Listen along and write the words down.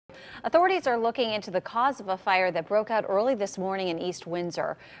Authorities are looking into the cause of a fire that broke out early this morning in East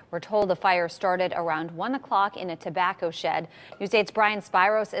Windsor. We're told the fire started around 1 o'clock in a tobacco shed. News 8's Brian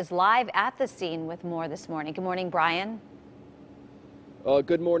Spiros is live at the scene with more this morning. Good morning, Brian.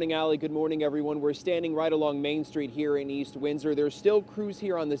 Good morning, Allie. Good morning, everyone. We're standing right along Main Street here in East Windsor. There's still crews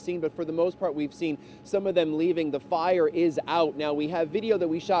here on the scene, but for the most part, we've seen some of them leaving. The fire is out. Now, we have video that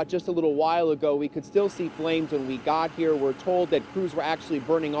we shot just a little while ago. We could still see flames when we got here. We're told that crews were actually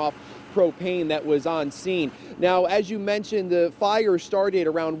burning off propane that was on scene. Now, as you mentioned, the fire started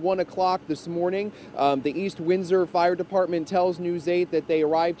around 1 o'clock this morning. The East Windsor Fire Department tells News 8 that they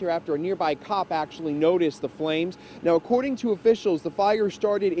arrived here after a nearby cop actually noticed the flames. Now, according to officials, the fire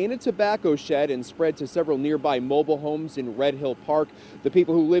started in a tobacco shed and spread to several nearby mobile homes in Red Hill Park. The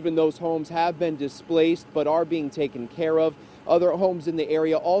people who live in those homes have been displaced but are being taken care of. Other homes in the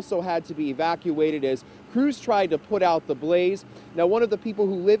area also had to be evacuated as crews tried to put out the blaze. Now, one of the people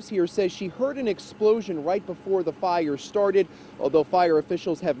who lives here says she heard an explosion right before the fire started, although fire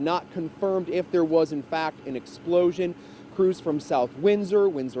officials have not confirmed if there was in fact an explosion. Crews from South Windsor,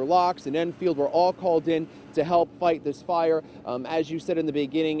 Windsor Locks, and Enfield were all called in to help fight this fire. As you said in the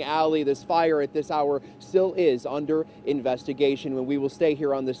beginning, Allie, this fire at this hour still is under investigation, and we will stay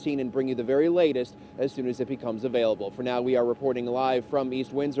here on the scene and bring you the very latest as soon as it becomes available. For now, we are reporting live from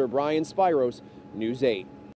East Windsor. Brian Spiros, News 8.